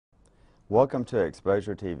Welcome to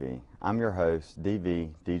Xposure TV. I'm your host,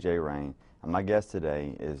 Dvdj Rain, and my guest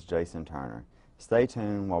today is Jason Turner. Stay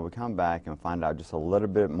tuned while we come back and find out just a little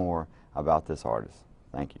bit more about this artist.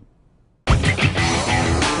 Thank you.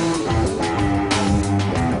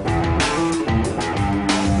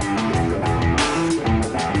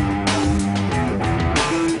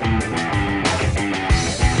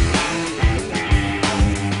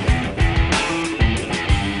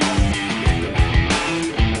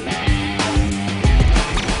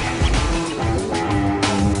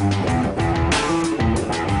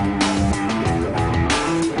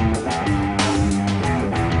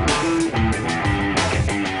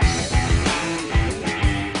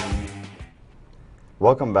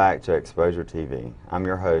 Welcome back to Xposure TV. I'm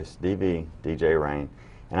your host, Dvdj Rain,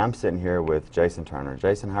 and I'm sitting here with Jason Turner.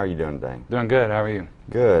 Jason, how are you doing today? Doing good. How are you?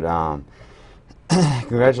 Good.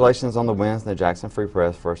 Congratulations on the wins in the Jackson Free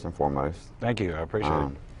Press, first and foremost. Thank you. I appreciate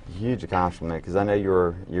it. Huge accomplishment, because I know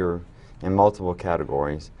you're in multiple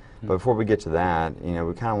categories. But before we get to that, we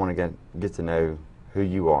kind of want to get to know who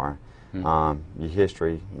you are, your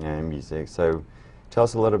history, in music. So, tell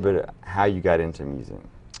us a little bit how you got into music.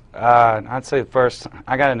 I'd say first,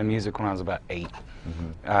 I got into music when I was about 8.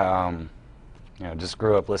 Just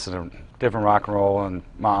grew up listening to different rock and roll, and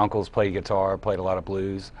my uncles played guitar, played a lot of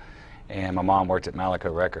blues, and my mom worked at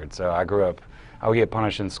Malaco Records. So I grew up, I would get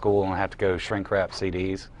punished in school and have to go shrink wrap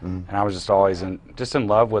CDs, and I was just always in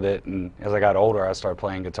love with it. And as I got older, I started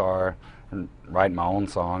playing guitar and writing my own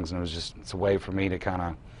songs, and it's a way for me to kind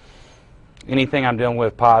of, anything I'm dealing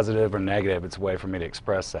with, positive or negative, it's a way for me to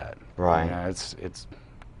express that. Right.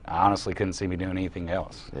 I honestly couldn't see me doing anything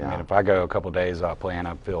else. Yeah. I mean, if I go a couple days without playing,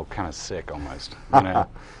 I feel kind of sick almost. Yeah,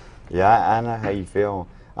 I know how you feel.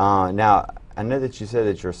 Now, I know that you said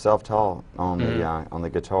that you're self-taught on the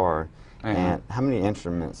guitar. And how many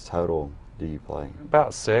instruments total do you play?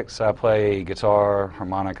 About 6. I play guitar,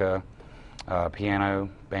 harmonica, piano,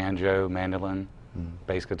 banjo, mandolin,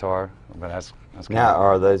 bass guitar. But that's now,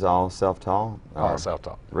 are those all self-taught? All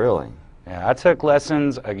self-taught. Really? Yeah, I took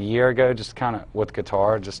lessons a year ago, just kind of with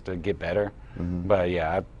guitar, just to get better. But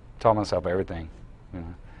yeah, I taught myself everything.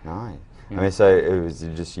 Nice. I mean, so it was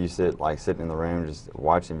just you sitting in the room just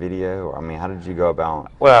watching video, or I mean, how did you go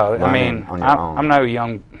about? Well, I mean, on your own? I'm no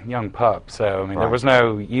young pup, so I mean, there was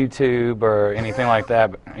no YouTube or anything like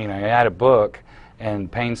that. But, I had a book,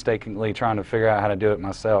 and painstakingly trying to figure out how to do it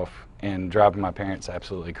myself, and driving my parents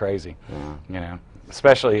absolutely crazy. Yeah.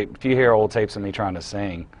 Especially if you hear old tapes of me trying to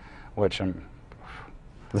sing. Which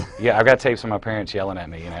I've got tapes of my parents yelling at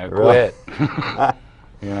me, quit.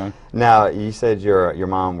 Now, you said your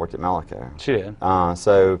mom worked at Malaco. She did.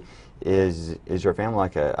 So, is your family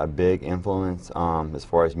like a big influence as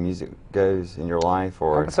far as music goes in your life,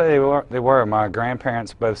 or? I would say they were. My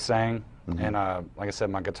grandparents both sang, and like I said,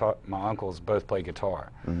 my uncles both played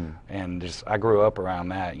guitar, and I grew up around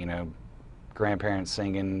that. Grandparents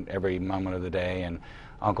singing every moment of the day, and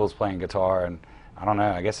uncles playing guitar, and I don't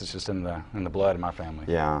know. I guess it's just in the blood of my family.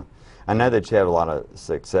 Yeah, I know that you had a lot of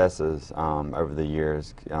successes over the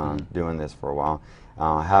years doing this for a while.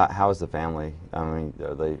 How is the family? I mean,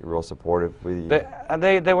 are they real supportive with you?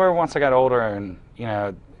 They were once I got older, and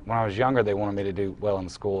when I was younger, they wanted me to do well in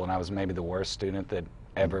school, and I was maybe the worst student that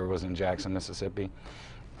ever was in Jackson, Mississippi.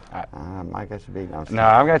 I got you beat. No,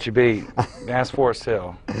 I've got you beat. Ask Forest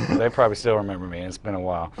Hill. They probably still remember me. It's been a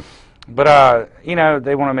while. But,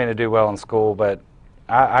 they wanted me to do well in school, but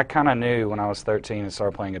I kind of knew when I was 13 and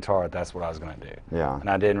started playing guitar that's what I was going to do. Yeah. And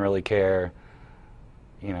I didn't really care,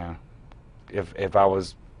 if I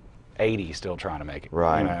was 80 still trying to make it.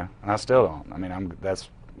 Right. And I still don't. I mean,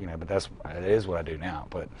 it is what I do now.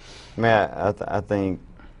 But I mean, I think,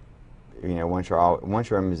 once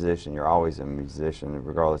you're a musician, you're always a musician,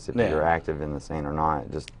 regardless if you're active in the scene or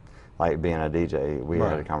not. Just like being a DJ, we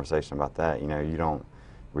had a conversation about that. You don't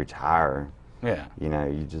retire. Yeah.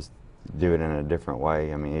 You just do it in a different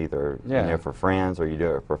way. I mean, either for friends or you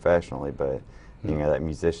do it professionally. But that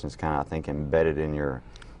musician's kind of, I think, embedded in your.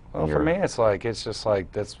 Well, for me, it's just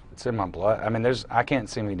like it's in my blood. I mean, I can't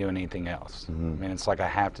see me doing anything else. I mean, it's like I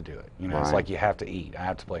have to do it. It's like you have to eat. I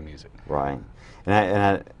have to play music. Right.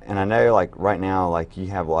 And I know, like right now, like you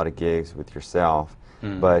have a lot of gigs with yourself.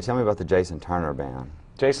 But tell me about the Jason Turner Band.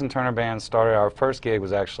 Jason Turner Band started, our first gig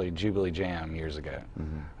was actually Jubilee Jam years ago.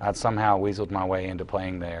 I'd somehow weaseled my way into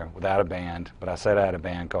playing there without a band, but I said I had a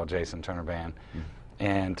band called Jason Turner Band,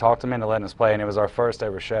 and talked them into letting us play, and it was our first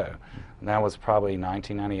ever show. And that was probably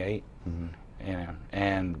 1998,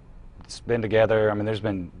 and it's been together. I mean, there's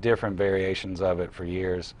been different variations of it for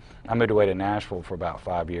years. I moved away to Nashville for about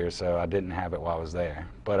 5 years, so I didn't have it while I was there.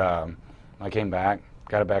 But I came back,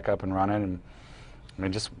 got it back up and running, and I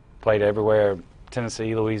mean, just played everywhere.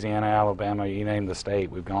 Tennessee, Louisiana, Alabama, you name the state,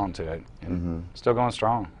 we've gone to it, and still going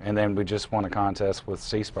strong. And then we just won a contest with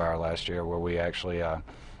Xposure last year where we actually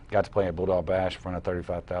got to play at Bulldog Bash in front of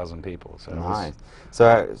 35,000 people. So nice.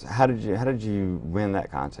 So how did you win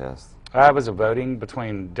that contest? I was a voting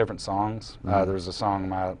between different songs. There was a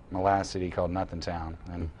song on my last CD called Nothing Town,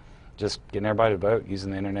 and just getting everybody to vote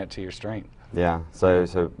using the internet to your strength. Yeah.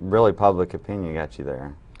 So really, public opinion got you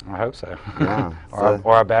there. I hope so. Yeah.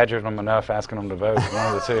 or I badgered them enough, asking them to vote.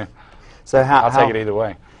 One of the two. So I'll take it either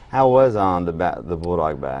way. How was the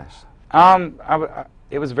Bulldog Bash?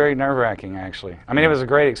 It was very nerve-wracking, actually. I mean, it was a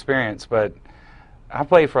great experience, but I've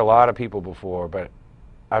played for a lot of people before, but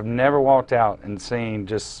I've never walked out and seen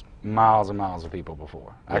just miles and miles of people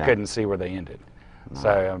before. Yeah. I couldn't see where they ended. No. So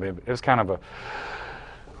I mean, it was kind of a,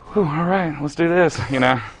 whew, all right, let's do this, you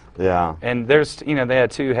know. Yeah. And there's, you know, they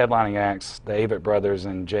had two headlining acts, the Avett Brothers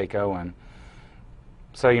and Jake Owen.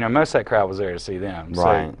 So, you know, most of that crowd was there to see them.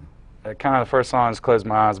 Right. So, kind of the first songs, closed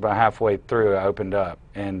my eyes, about halfway through I opened up,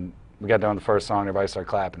 and we got done with the first song, everybody started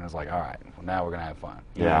clapping. I was like, all right, well, now we're going to have fun.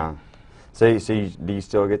 Yeah. So do you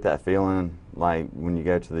still get that feeling, like, when you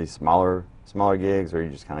go to these smaller gigs, or are you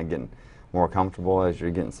just kind of getting more comfortable as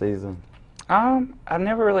you're getting seasoned? I've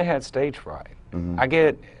never really had stage fright. I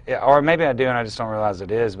get, or maybe I do and I just don't realize it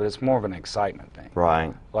is, but it's more of an excitement thing.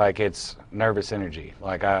 Right. Like, it's nervous energy.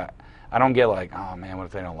 Like, I don't get like, oh man, what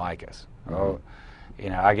if they don't like us? Or, you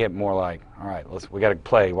know, I get more like, all right, we got to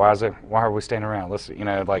play. Why are we standing around? You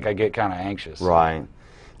know, like, I get kind of anxious. Right.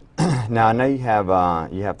 Now I know you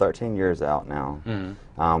have 13 years out now.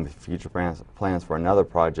 With future plans for another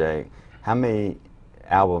project. How many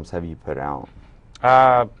albums have you put out?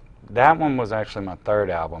 That one was actually my third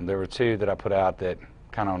album. There were two that I put out that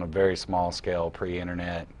kind of on a very small scale,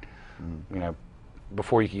 pre-internet, you know,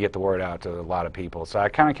 before you could get the word out to a lot of people. So I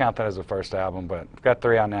kind of count that as the first album, but I've got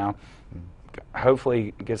 3 out now.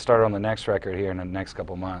 Hopefully get started on the next record here in the next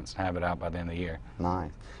couple months and have it out by the end of the year.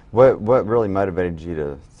 Nice. What really motivated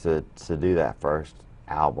you to do that first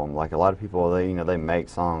album? Like, a lot of people, they make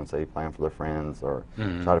songs, they play them for their friends, or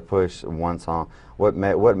try to push one song. What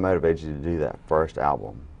motivated you to do that first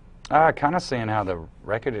album? Kind of seeing how the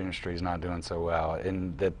record industry is not doing so well,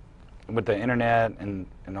 and that with the internet and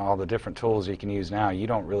all the different tools you can use now, you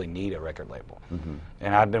don't really need a record label.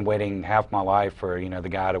 And I've been waiting half my life for, you know, the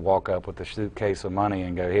guy to walk up with a suitcase of money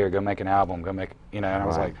and go, here, go make an album, go make, you know, and I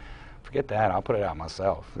was like, forget that, I'll put it out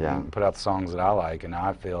myself. Yeah. And put out the songs that I like and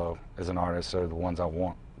I feel as an artist are the ones I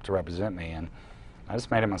want to represent me, and I just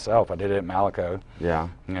made it myself. I did it at Malaco. Yeah.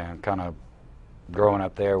 You know, kind of growing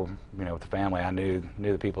up there, you know, with the family, I knew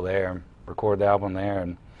the people there, recorded the album there,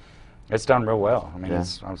 and it's done real well. I mean,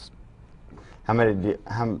 how many do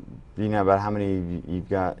you know about how many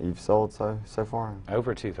you've sold so far?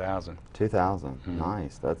 Over 2,000. 2,000.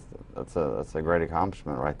 Nice. That's a great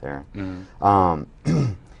accomplishment right there.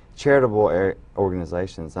 Charitable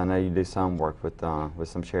organizations. I know you do some work with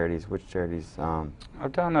some charities. Which charities?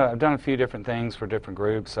 I've done a few different things for different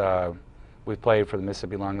groups. We've played for the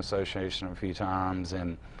Mississippi Lung Association a few times,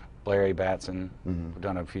 and Larry Batson. We've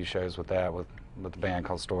done a few shows with that, with the band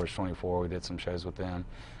called Storage 24. We did some shows with them.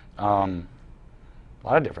 A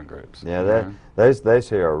lot of different groups. Yeah, those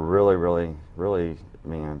two are really, I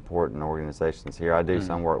mean, important organizations here. I do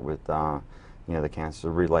some work with you know, the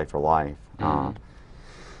Cancer Relay for Life.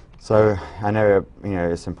 So I know, you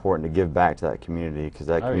know, it's important to give back to that community, because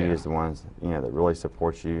that community is the ones, you know, that really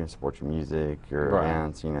support you and support your music, your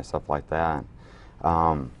events, you know, stuff like that.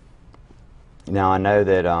 Now I know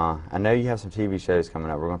that I know you have some TV shows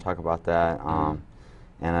coming up. We're going to talk about that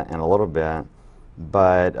in a little bit,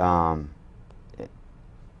 but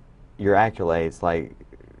your accolades, like,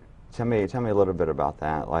 tell me a little bit about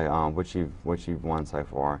that, like what you've won so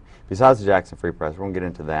far. Besides the Jackson Free Press, we're going to get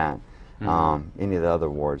into that. Any of the other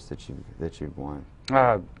awards that you've won?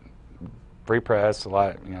 Free Press, a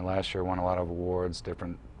lot. You know, last year won a lot of awards,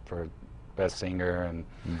 different for Best Singer and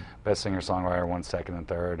Best Singer Songwriter. Won second and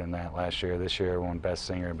third in that last year. This year won Best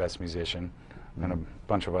Singer and Best Musician, and a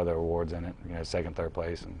bunch of other awards in it. You know, second, third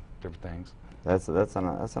place, and different things. That's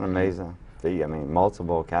an amazing feat. I mean,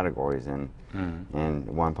 multiple categories in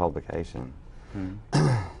one publication.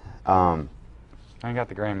 I ain't got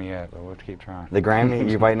the Grammy yet, but we'll have to keep trying. The Grammy?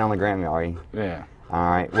 You're waiting on the Grammy, are you? Yeah.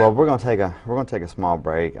 All right. Well, we're gonna take a small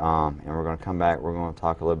break, and we're gonna come back. We're gonna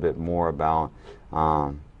talk a little bit more about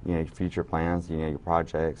you know, your future plans, you know, your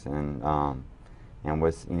projects, and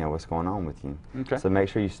what's going on with you. Okay. So make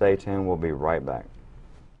sure you stay tuned. We'll be right back.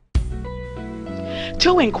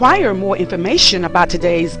 To inquire more information about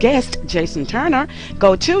today's guest, Jason Turner,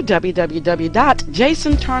 go to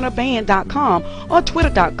www.jasonturnerband.com or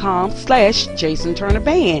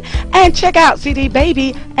twitter.com/JasonTurnerBand and check out CD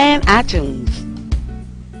Baby and iTunes.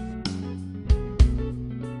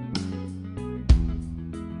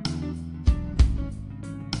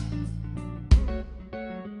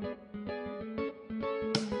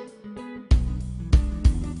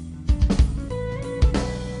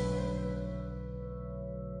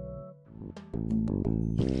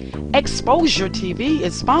 Xposure TV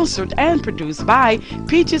is sponsored and produced by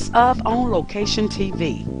Peaches of On Location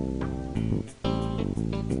TV.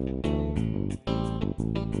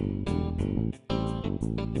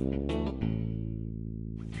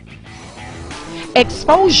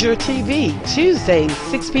 Xposure TV, Tuesdays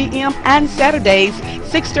 6 p.m. and Saturdays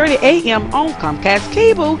 6:30 a.m. on Comcast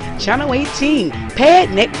Cable, Channel 18,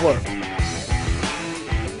 Pad Network.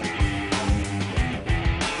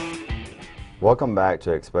 Welcome back to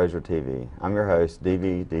Xposure TV. I'm your host,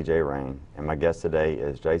 Dvdj Rain, and my guest today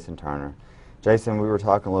is Jason Turner. Jason, we were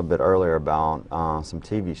talking a little bit earlier about some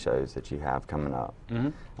TV shows that you have coming up.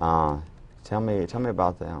 Tell me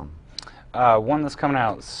about them. One that's coming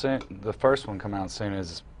out soon, the first one coming out soon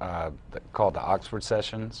is called the Oxford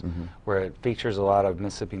Sessions, where it features a lot of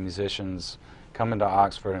Mississippi musicians coming to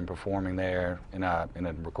Oxford and performing there in a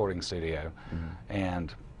recording studio.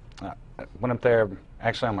 And I went up there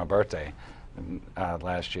actually on my birthday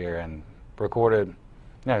last year and recorded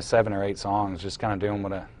 7 or 8 songs, just kind of doing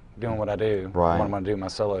what I do. Right. When I'm going to do my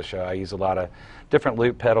solo show, I use a lot of different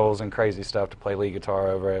loop pedals and crazy stuff to play lead guitar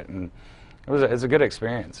over it, and it's a good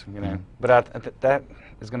experience, But that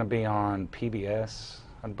is going to be on PBS,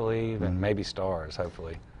 I believe, and maybe Stars,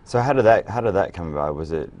 hopefully. So how did that come about?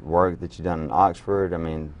 Was it work that you done in Oxford? I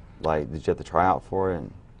mean, like, did you have to try out for it?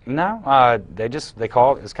 No, they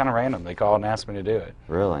called. It's kind of random. They called and asked me to do it.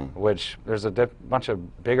 Really? Which there's a bunch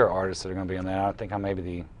of bigger artists that are going to be on there. I think I may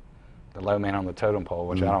be the low man on the totem pole,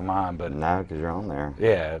 which I don't mind. But no, because you're on there.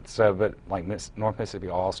 Yeah. So, but like North Mississippi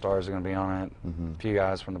All Stars are going to be on it. A few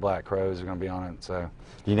guys from the Black Crows are going to be on it. So.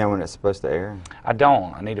 Do you know when it's supposed to air? I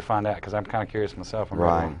don't. I need to find out because I'm kind of curious myself. I'm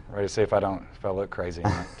right. ready to see if I look crazy in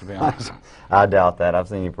it, to be honest. I doubt that. I've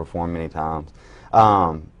seen you perform many times.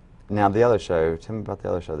 Now the other show, tell me about the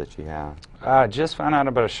other show that you have. I just found out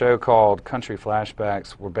about a show called Country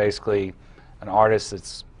Flashbacks, where basically an artist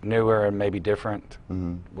that's newer and maybe different,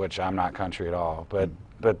 which I'm not country at all, but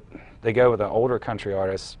they go with an older country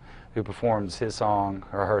artist who performs his song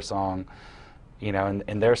or her song,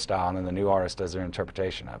 in their style, and then the new artist does their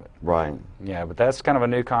interpretation of it. Right. Yeah, but that's kind of a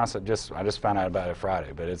new concept. I just found out about it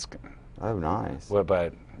Friday, but it's. Oh, nice. Well,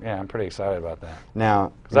 but yeah, I'm pretty excited about that.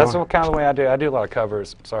 Now, that's kind of the way I do. I do a lot of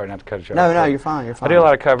covers. Sorry, not to cut you off. No, you're fine. You're fine. I do a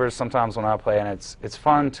lot of covers sometimes when I play, and it's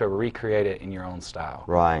fun to recreate it in your own style.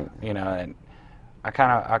 Right. And I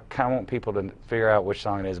kind of want people to figure out which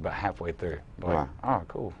song it is about halfway through. Like, right. Oh,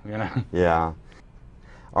 cool. Yeah.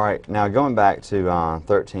 All right. Now going back to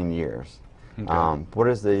 13 years. Okay. What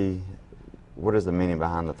is the meaning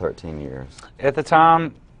behind the 13 years? At the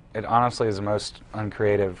time, it honestly is the most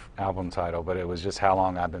uncreative album title, but it was just how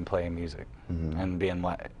long I've been playing music and being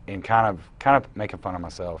and kind of making fun of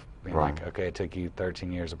myself, being like, okay, it took you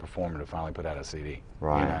 13 years of performing to finally put out a CD,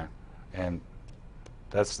 right? And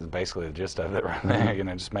that's basically the gist of it, right there.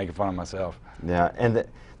 Just making fun of myself. Yeah, and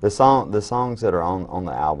the songs that are on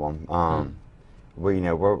the album, what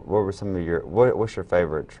were some of what's your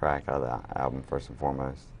favorite track out of the album, first and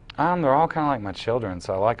foremost? They're all kind of like my children,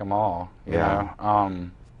 so I like them all. You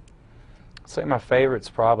know. I'd say my favorite's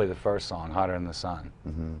probably the first song, "Hotter Than the Sun."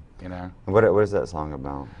 What is that song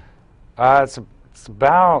about? It's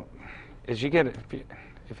about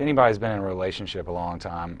if anybody's been in a relationship a long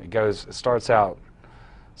time, it starts out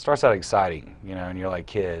exciting, and you're like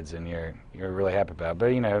kids and you're really happy about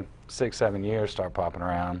it. But 6, 7 years start popping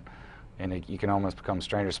around, and you can almost become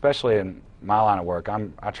strangers. Especially in my line of work,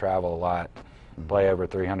 I travel a lot, play over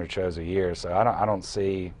 300 shows a year, so I don't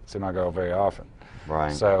see my girl very often.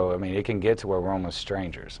 Right. So, I mean, it can get to where we're almost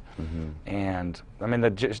strangers. And, I mean,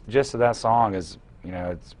 the gist of that song is,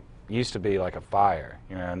 it's used to be like a fire,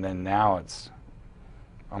 and then now it's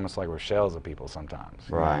almost like we're shells of people sometimes.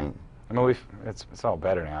 Right. I mean, it's all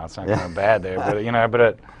better now. It's not kind of bad there,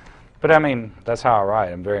 but, but I mean, that's how I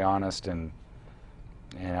write. I'm very honest, and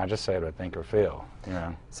I just say what I think or feel,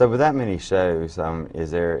 So with that many shows,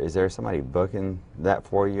 is there somebody booking that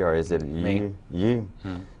for you, or is it you? You.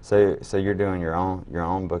 So you're doing your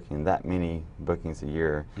own booking, that many bookings a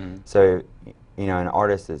year. So an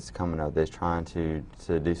artist that's coming up that's trying to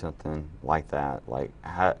do something like that, like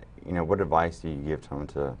how what advice do you give to them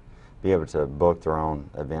to be able to book their own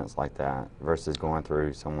events like that versus going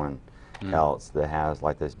through someone else that has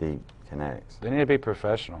like those deep connects. They need to be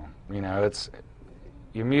professional. You know,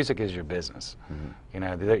 your music is your business. You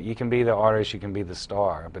know, you can be the artist, you can be the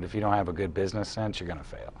star, but if you don't have a good business sense, you're going to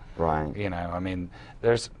fail. Right. You know, I mean,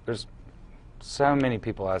 there's so many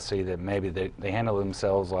people I see that maybe they handle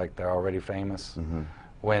themselves like they're already famous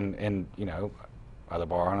when, you know, other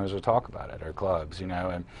bar owners will talk about it, or clubs, you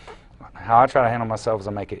know, and how I try to handle myself is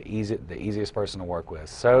I make it the easiest person to work with,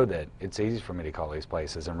 so that it's easy for me to call these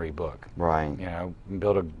places and rebook. Right. You know, and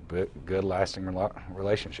build a good, lasting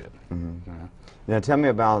relationship. You know? Now, tell me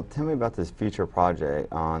about this future project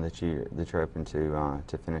that you're hoping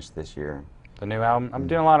to finish this year. The new album. I'm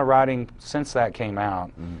doing a lot of writing since that came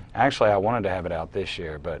out. Actually, I wanted to have it out this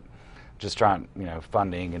year, but just trying, you know,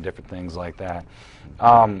 funding and different things like that.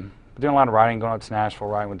 Doing a lot of writing, going up to Nashville,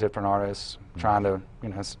 writing with different artists, trying to, you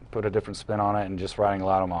know, put a different spin on it, and just writing a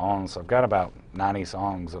lot on my own. So I've got about 90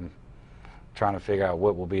 songs. I'm trying to figure out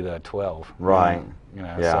what will be the 12. Right. You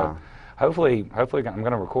know. Yeah. So hopefully I'm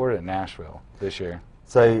going to record it in Nashville this year.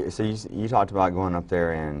 So you talked about going up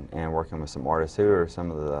there and working with some artists. Who are some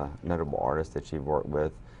of the notable artists that you've worked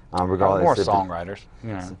with? Regardless More if songwriters.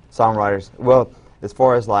 You know. Songwriters. Well, as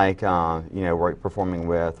far as like you know, performing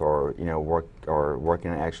with, or you know,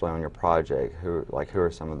 working actually on your project, who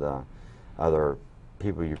are some of the other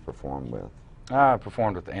people you've performed with? I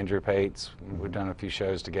performed with Andrew Pates. We've done a few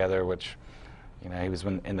shows together, which, you know, he was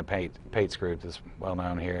in the Pates group that's well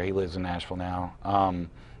known here. He lives in Nashville now.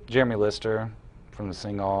 Jeremy Lister from the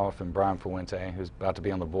Sing Off, and Brian Fuente, who's about to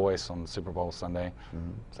be on The Voice on Super Bowl Sunday.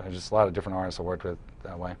 So just a lot of different artists I worked with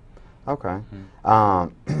that way. Okay.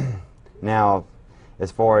 Now,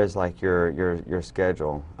 as far as like your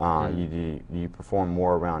schedule, do you perform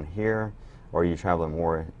more around here, or are you traveling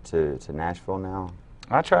more to Nashville now?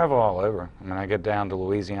 I travel all over. I mean, I get down to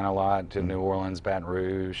Louisiana a lot, to New Orleans, Baton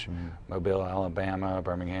Rouge, Mobile, Alabama,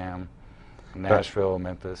 Birmingham, Nashville,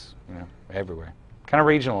 Memphis, you know, everywhere. Kind of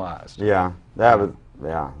regionalized. Yeah,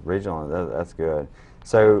 regional. That's good.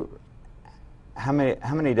 So, how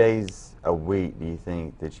many days a week do you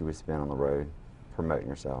think that you would spend on the road promoting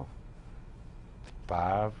yourself?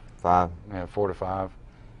 5. 5? Yeah, 4 to 5.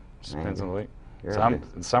 Just depends on the week.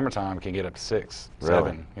 In summertime, it can get up to 6, really?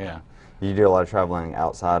 7. Yeah. You do a lot of traveling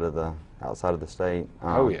outside of the state.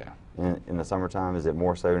 Oh yeah. In the summertime, is it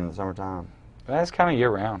more so in the summertime? That's kind of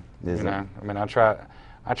year round. Is you it? know, I mean, I try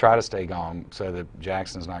to stay gone so that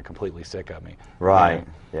Jackson's not completely sick of me. Right.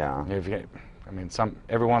 You know? Yeah. If you, I mean,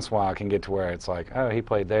 every once in a while I can get to where it's like, oh, he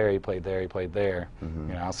played there, he played there, he played there.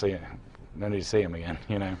 You know, I'll see it. No need to see him again.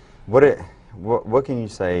 You know. What can you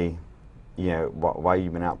say? You know, while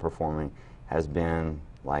you've been out performing, has been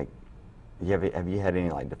like, have you had any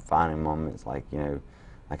like defining moments, like, you know,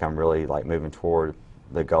 like I'm really like moving toward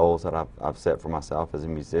the goals that I've set for myself as a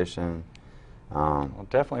musician? Well,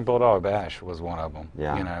 definitely Bulldog Bash was one of them.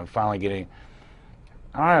 Yeah. You know, finally getting,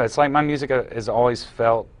 I don't know, it's like my music has always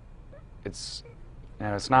felt, it's, you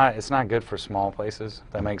know, it's not good for small places,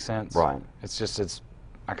 if that makes sense. Right.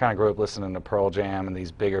 I kind of grew up listening to Pearl Jam and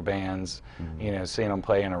these bigger bands, you know, seeing them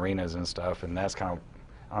play in arenas and stuff, and that's kind of,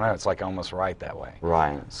 I don't know, it's like almost right that way.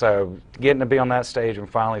 Right. So getting to be on that stage and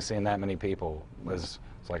finally seeing that many people it's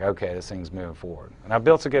like, okay, this thing's moving forward. And I've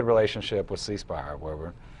built a good relationship with Xposure, where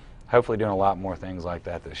we're hopefully doing a lot more things like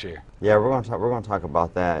that this year. Yeah, we're going to talk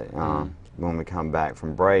about that when we come back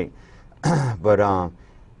from break. But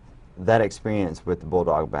that experience with the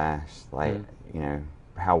Bulldog Bash, like, you know,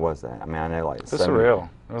 how was that? I mean, I know like it's surreal.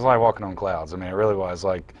 It was like walking on clouds. I mean, it really was.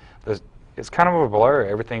 Like, it's kind of a blur.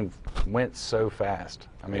 Everything went so fast.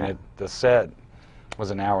 I mean, the set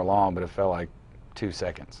was an hour long, but it felt like 2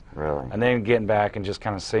 seconds. Really? And then getting back and just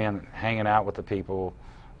kind of hanging out with the people,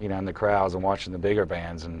 you know, in the crowds and watching the bigger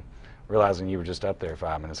bands and realizing you were just up there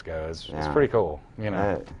 5 minutes ago. It's pretty cool, you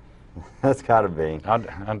know. That's got to be.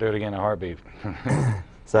 I'll do it again in a heartbeat.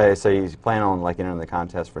 So you plan on like entering the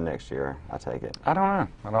contest for next year, I take it? I don't know.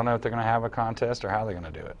 I don't know if they're going to have a contest or how they're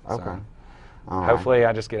going to do it. Okay. So hopefully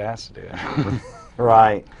I just get asked to do it.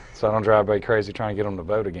 Right. So I don't drive everybody crazy trying to get them to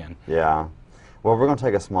vote again. Yeah. Well, we're going to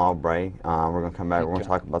take a small break. We're going to come back. We're going to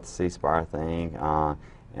talk about the Xposure thing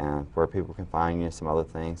and where people can find you, some other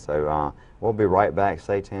things. So we'll be right back.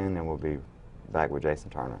 Stay tuned, and we'll be back with Jason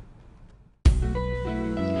Turner.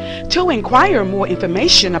 To inquire more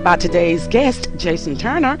information about today's guest, Jason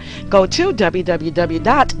Turner, go to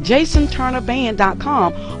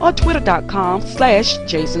www.jasonturnerband.com or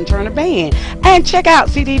twitter.com/JasonTurnerBand and check out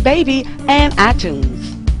CD Baby and iTunes.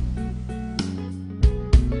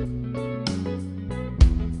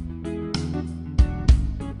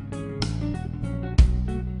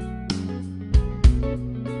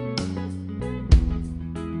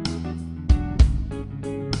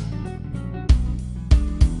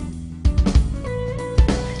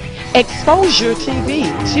 Exposure TV,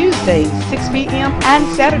 Tuesdays, 6 p.m.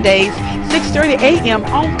 and Saturdays, 6:30 a.m.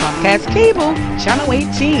 on Comcast Cable, Channel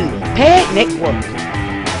 18, Pad Network.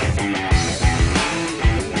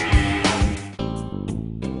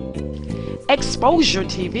 Exposure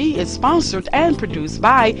TV is sponsored and produced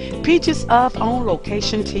by Peaches of On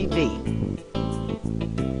Location TV.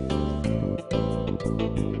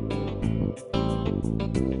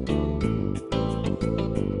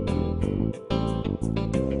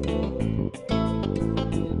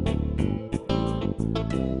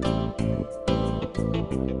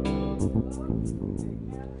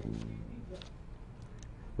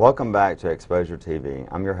 Welcome back to Xposure TV.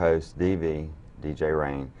 I'm your host, Dvdj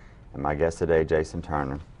Rain, and my guest today, Jason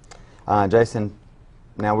Turner. Jason,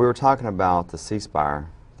 now we were talking about the C-Spire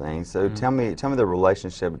thing, so tell me the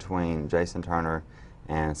relationship between Jason Turner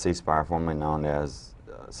and C-Spire, formerly known as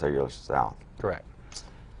Cellular South. Correct.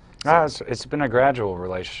 It's been a gradual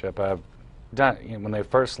relationship. I've done, when they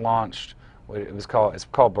first launched, it's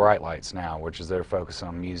called Bright Lights now, which is their focus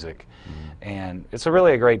on music. And it's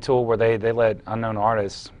really a great tool where they let unknown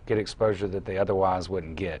artists get exposure that they otherwise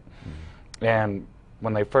wouldn't get. And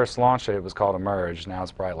when they first launched it, it was called Emerge. Now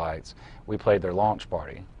it's Bright Lights. We played their launch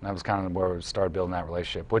party. And that was kind of where we started building that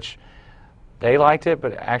relationship, which they liked it,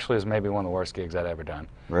 but actually it was maybe one of the worst gigs I'd ever done.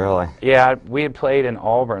 Really? Yeah, we had played in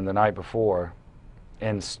Auburn the night before,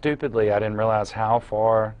 and stupidly I didn't realize how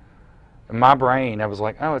far. In my brain, I was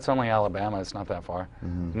like, oh, it's only Alabama, it's not that far.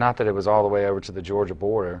 Not that it was all the way over to the Georgia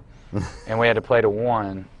border. And we had to play to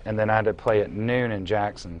 1, and then I had to play at noon in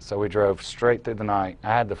Jackson. So we drove straight through the night. I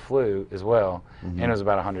had the flu as well, and it was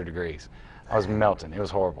about 100 degrees. I was melting. It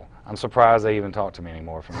was horrible. I'm surprised they even talk to me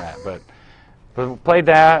anymore from that. But we played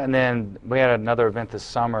that, and then we had another event this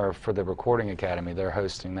summer for the Recording Academy. They're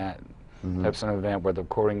hosting that. That's an event where the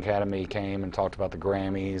Recording Academy came and talked about the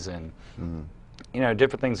Grammys and you know,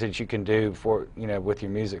 different things that you can do for, you know, with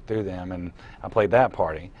your music through them, and I played that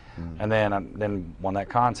party, and then I won that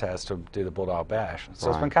contest to do the Bulldog Bash. So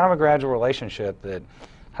it's been kind of a gradual relationship that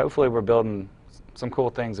hopefully we're building some cool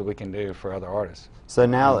things that we can do for other artists. So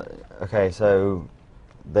now, okay, so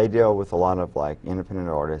they deal with a lot of like independent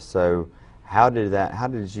artists. So how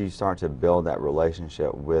did you start to build that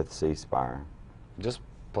relationship with C-Spire? Just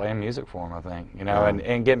playing music for them, I think, you know,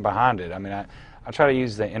 and getting behind it. I mean, I try to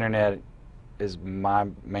use the internet is my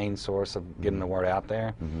main source of getting the word out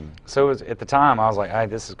there. So at the time, I was like, hey,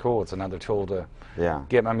 this is cool. It's another tool to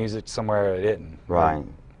get my music somewhere it isn't. Right.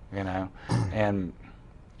 You know, and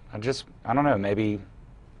I don't know, maybe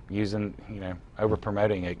using, you know,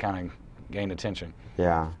 over-promoting it kind of gained attention.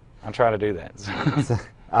 Yeah. I try to do that.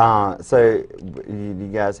 So you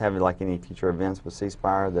guys have like any future events with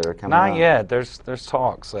C-Spire that are coming up? Not yet. There's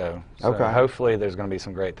talks, though. So okay. Hopefully there's going to be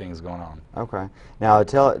some great things going on. Okay. Now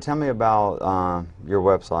tell me about your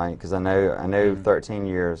website, because I know 13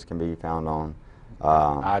 years can be found on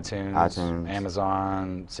iTunes,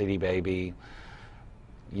 Amazon, CD Baby,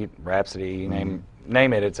 Rhapsody,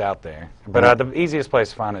 name it, it's out there. But the easiest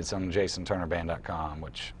place to find it's on jasonturnerband.com,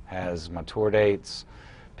 which has my tour dates,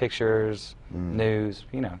 pictures, news,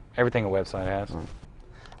 you know, everything a website has. All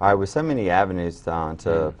right, with so many avenues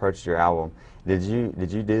to purchase your album, did you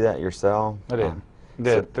do that yourself? I did.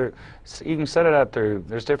 You can set it up through,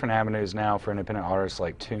 there's different avenues now for independent artists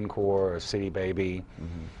like TuneCore or CD Baby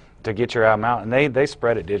to get your album out, and they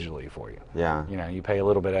spread it digitally for you. Yeah. You know, you pay a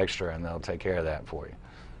little bit extra and they'll take care of that for you.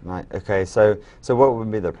 Right. Okay, so what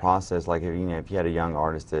would be the process, like if you had a young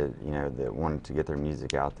artist that that wanted to get their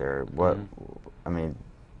music out there? What I mean,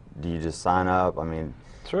 do you just sign up? I mean,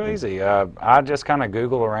 it's real easy. I just kind of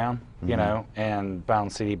Google around, you know, and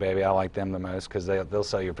found CD Baby. I like them the most because they'll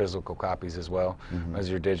sell your physical copies as well as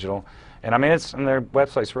your digital. And I mean, and their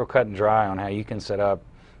website's real cut and dry on how you can set up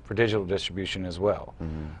for digital distribution as well.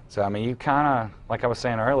 So I mean, you kind of, like I was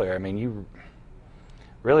saying earlier, I mean, you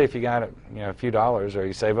really, if you got a few dollars, or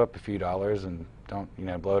you save up a few dollars and don't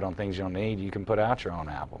blow it on things you don't need, you can put out your own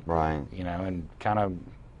album. Right. You know, and kind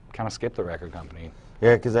of skip the record company.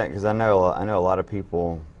 Yeah, because I know a lot of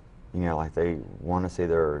people, like they want to see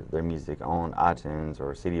their music on iTunes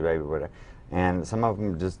or CD Baby or whatever, and some of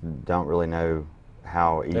them just don't really know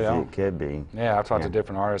how easy it could be. Yeah, I've talked to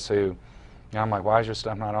different artists who, I'm like, why is your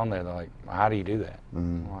stuff not on there? They're like, well, how do you do that?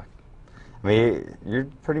 I'm like, I mean, you're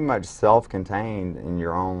pretty much self-contained in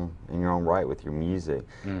your own right with your music.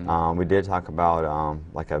 We did talk about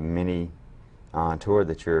like a mini tour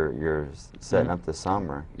that you're setting up this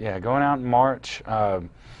summer. Yeah, going out in March.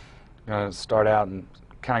 Gonna start out and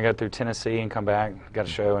kind of go through Tennessee and come back. Got a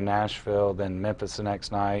show in Nashville, then Memphis the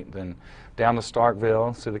next night, then down to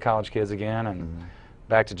Starkville, see the college kids again, and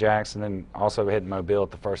back to Jackson, and also hitting Mobile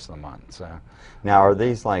at the first of the month. So. Now, are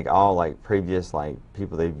these like all like previous like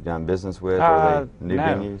people that you've done business with, or are they new no,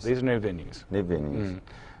 venues? These are new venues. New venues.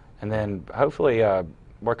 And then hopefully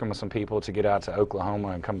working with some people to get out to Oklahoma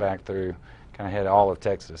and come back through, kind of hit all of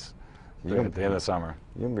Texas at the end of the summer.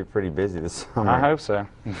 You're going to be pretty busy this summer. I hope so.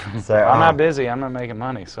 So I'm not busy. I'm not making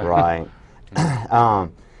money. So. Right.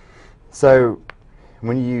 So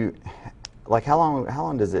when you, like, how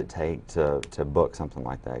long does it take to book something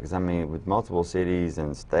like that? Because, I mean, with multiple cities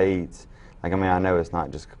and states, like, I mean, I know it's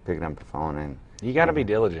not just picking up the phone and... You got to be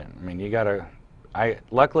diligent. I mean, you got to...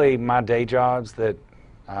 Luckily, my day jobs that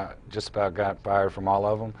I just about got fired from all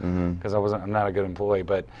of them because I'm not a good employee,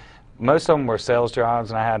 but most of them were sales jobs,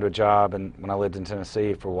 and I had a job when I lived in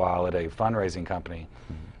Tennessee for a while at a fundraising company.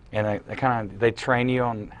 And they train you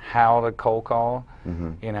on how to cold call,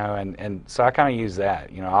 you know, and so I kind of use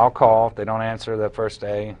that. You know, I'll call. If they don't answer the first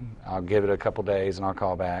day, I'll give it a couple days and I'll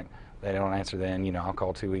call back. If they don't answer then, you know, I'll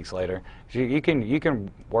call 2 weeks later. You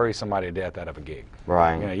can worry somebody to death out of a gig.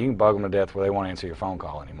 Right. You know, you can bug them to death where they won't answer your phone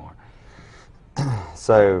call anymore.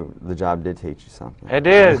 So the job did teach you something. It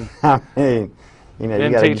did. I mean, you know,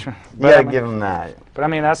 Didn't teach me. You gotta give them that. But I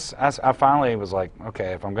mean, I finally was like,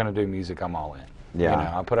 okay, if I'm going to do music, I'm all in. Yeah. You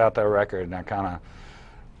know, I put out that record, and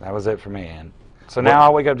that was it for me. And so now I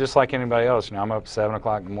wake up just like anybody else. You know, I'm up 7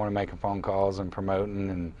 o'clock in the morning making phone calls and promoting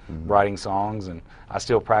and writing songs, and I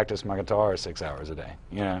still practice my guitar 6 hours a day.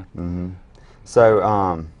 You know.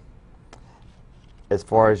 So, as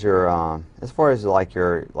far as your, you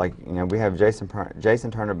know, we have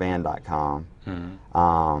JasonTurnerBand.com.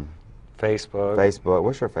 Facebook. Facebook.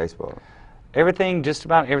 What's your Facebook? Everything, just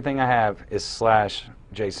about everything I have is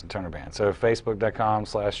 /Jason Turner Band. So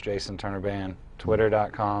Facebook.com/Jason Turner Band,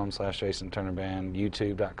 Twitter.com/Jason Turner Band,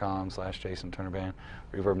 YouTube.com/Jason Turner Band,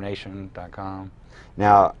 ReverbNation.com.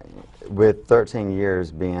 Now, with 13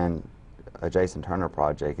 years being a Jason Turner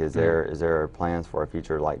project, is there plans for a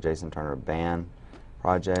future like Jason Turner Band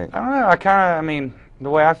project? I don't know. I mean, the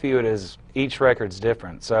way I view it is each record's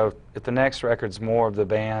different. So if the next record's more of the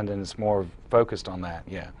band and it's more focused on that,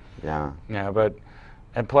 yeah. Yeah. Yeah,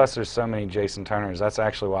 and plus there's so many Jason Turners. That's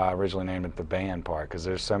actually why I originally named it the band part, because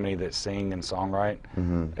there's so many that sing and songwrite.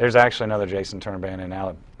 There's actually another Jason Turner band in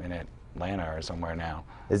Atlanta or somewhere now.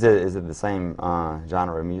 Is it the same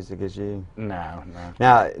genre of music as you? No.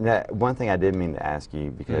 Now, one thing I did mean to ask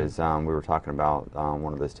you, because we were talking about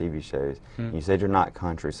one of those TV shows. You said you're not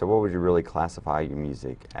country, so what would you really classify your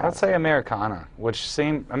music as? I'd say Americana,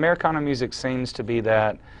 Americana music seems to be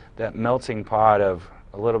that melting pot of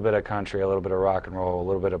a little bit of country, a little bit of rock and roll, a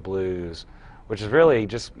little bit of blues, which is really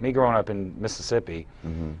just me growing up in Mississippi.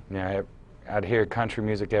 You know, I'd hear country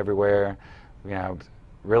music everywhere. You know,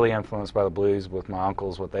 really influenced by the blues with my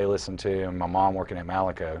uncles, what they listened to, and my mom working at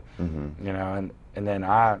Malico. You know, and then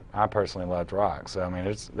I personally loved rock. So I mean,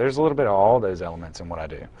 there's a little bit of all those elements in what I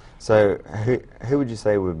do. So who would you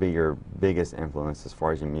say would be your biggest influence as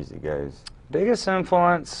far as your music goes? Biggest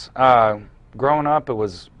influence, growing up,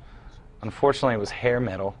 unfortunately, it was hair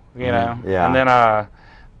metal, you know? Yeah. And then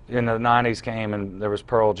in the 90s came, and there was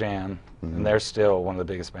Pearl Jam, and they're still one of the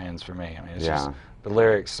biggest bands for me. I mean, it's just, the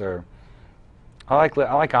lyrics are, I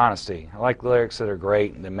like honesty. I like lyrics that are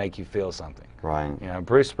great and that make you feel something. Right. You know,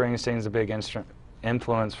 Bruce Springsteen's a big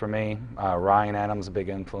influence for me. Ryan Adams is a big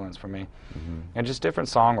influence for me. And just different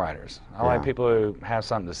songwriters. I like people who have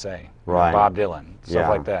something to say. Right. Like Bob Dylan, stuff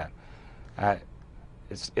like that.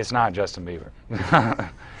 It's not Justin Bieber.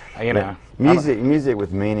 You know, music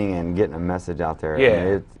with meaning and getting a message out there. Yeah, I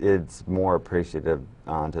mean, it's more appreciative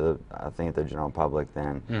to the general public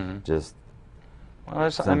than just.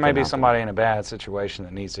 Well, there may be somebody in a bad situation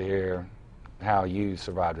that needs to hear how you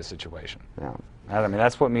survived the situation. Yeah. I mean,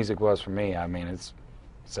 that's what music was for me. I mean, it's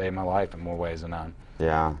saved my life in more ways than none.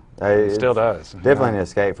 Yeah. It still does. Definitely an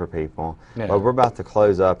escape for people. Yeah. But we're about to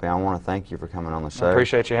close up, and I want to thank you for coming on the show. I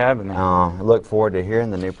appreciate you having me. I look forward to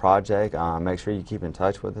hearing the new project. Make sure you keep in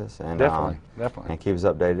touch with us. And, definitely. And keep us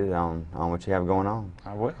updated on what you have going on.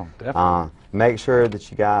 I will, definitely. Make sure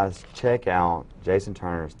that you guys check out Jason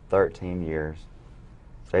Turner's 13 years.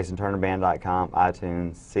 JasonTurnerBand.com,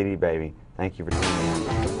 iTunes, CD Baby. Thank you for tuning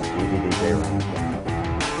in. Dvdj.